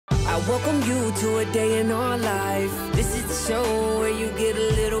I welcome you to a day in our life. This is the show where you get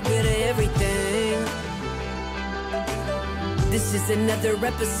a little bit of everything. This is another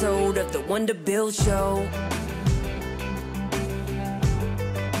episode of the Wonder Bill Show.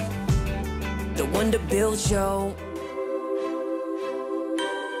 The Wonder Bill Show.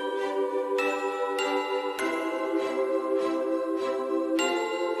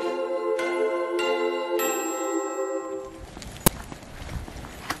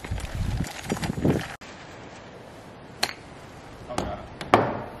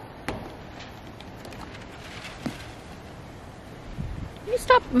 Can you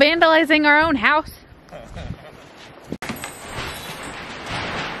stop vandalizing our own house?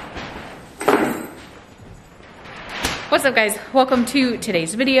 What's up, guys? Welcome to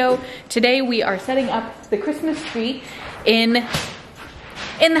today's video. Today we are setting up the Christmas tree in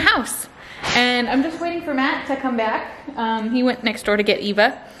the house. And I'm just waiting for Matt to come back. He went next door to get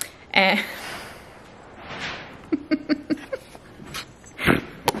Eva. And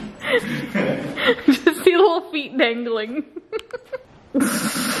just see little feet dangling.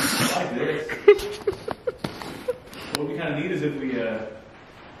 Like this. What would be kind of neat is if we put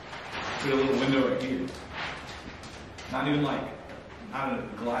a little window right here. Not even like, not a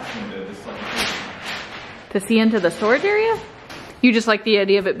glass window, just like a To see into the storage area? You just like the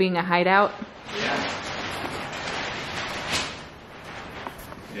idea of it being a hideout? Yeah.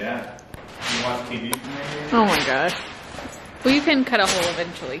 Yeah. You watch TV from right here? Oh my gosh. Well, you can cut a hole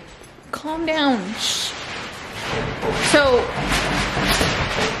eventually. Calm down. Shh. So,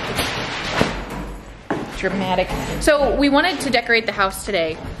 dramatic. So we wanted to decorate the house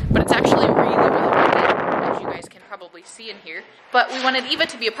today, but it's actually really windy, as you guys can probably see in here. But we wanted Eva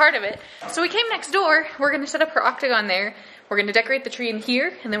to be a part of it. So we came next door. We're gonna set up her octagon there. We're gonna decorate the tree in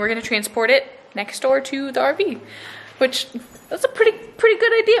here, and then we're gonna transport it next door to the RV. Which, that's a pretty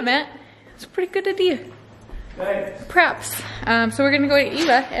good idea, Matt. It's a pretty good idea. Thanks. Perhaps. So we're gonna go to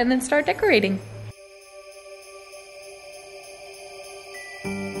Eva and then start decorating.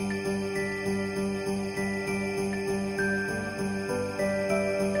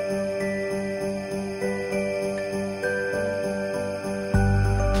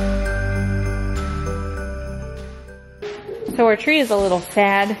 So our tree is a little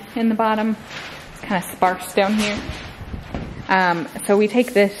sad in the bottom. It's kind of sparse down here. So we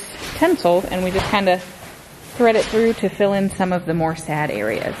take this tinsel and we just kind of thread it through to fill in some of the more sad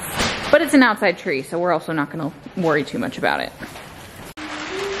areas. But it's an outside tree, so we're also not going to worry too much about it.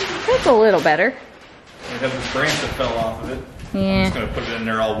 That's a little better. We have this branch that fell off of it. Yeah. I'm just going to put it in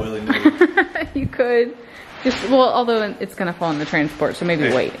there all willy-nilly. You could. Just, well, although it's going to fall in the transport, so maybe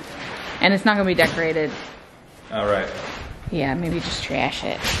wait. And it's not going to be decorated. All right. Yeah, maybe just trash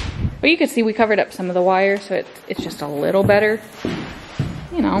it. But you can see we covered up some of the wire, so it's just a little better,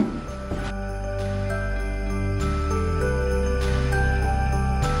 you know.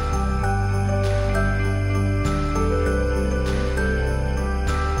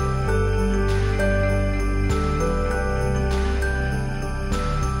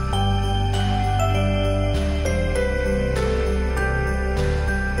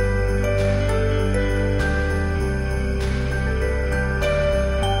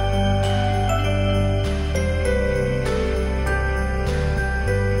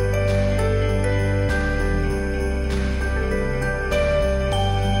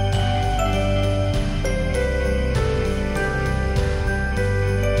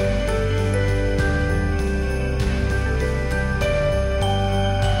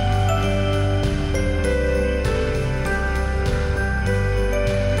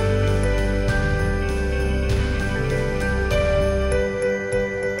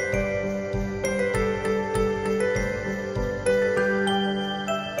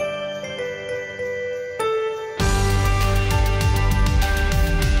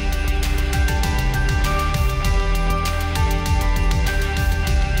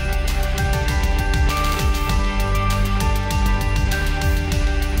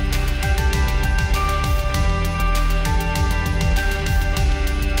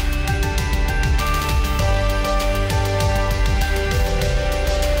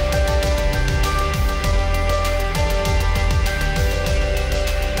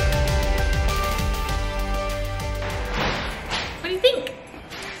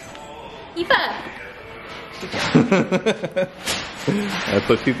 That's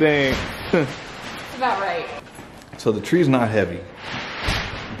what you think. That's about right. So the tree's not heavy,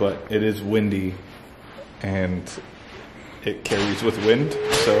 but it is windy and it carries with wind.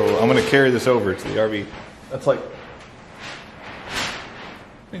 So I'm gonna carry this over to the RV. That's like,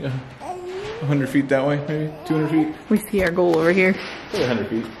 I think 100 feet that way, maybe 200 feet. We see our goal over here. Probably 100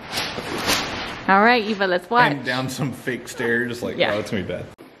 feet. All right, Eva, let's watch. And down some fake stairs. Like, Yeah. oh, it's gonna be bad.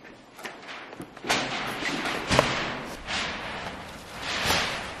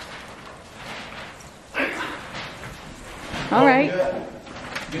 All right.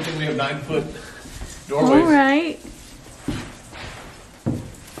 Good thing we have 9-foot All doorways. right.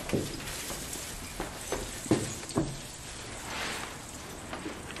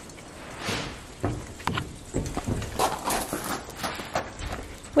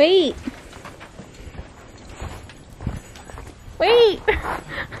 Wait. Wait.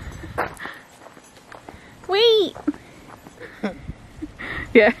 Wait.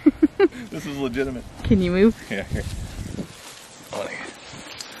 Yeah. This is legitimate. Can you move? Yeah, here.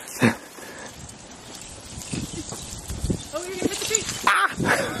 Oh, you're gonna hit the tree.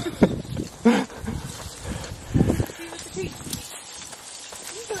 Ah!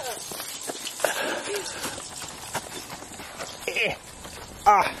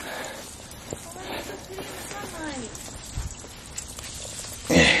 Ah!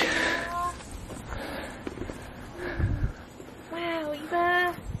 Wow,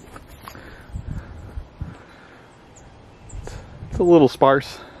 Eva. It's a little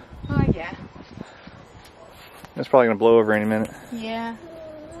sparse. Oh, yeah. It's probably gonna blow over any minute. Yeah.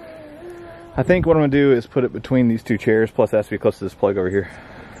 I think what I'm gonna do is put it between these two chairs, plus it has to be close to this plug over here.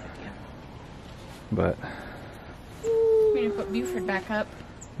 But We're gonna put Buford back up.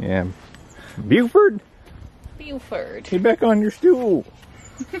 yeah. Buford, Buford. get back on your stool.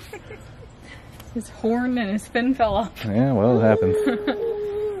 His horn and his fin fell off. Yeah, well, it happens.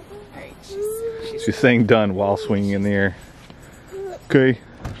 Alright, She's saying done while swinging in the air. Okay.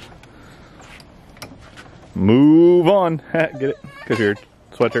 Move on. Get it? Because your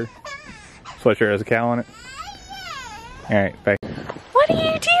sweatshirt has a cow on it. Alright, bye. What are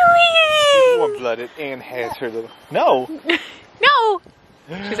you doing? Warm-blooded and has her little... No! No!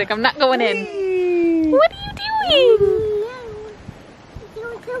 She's like, I'm not going in. What are you doing?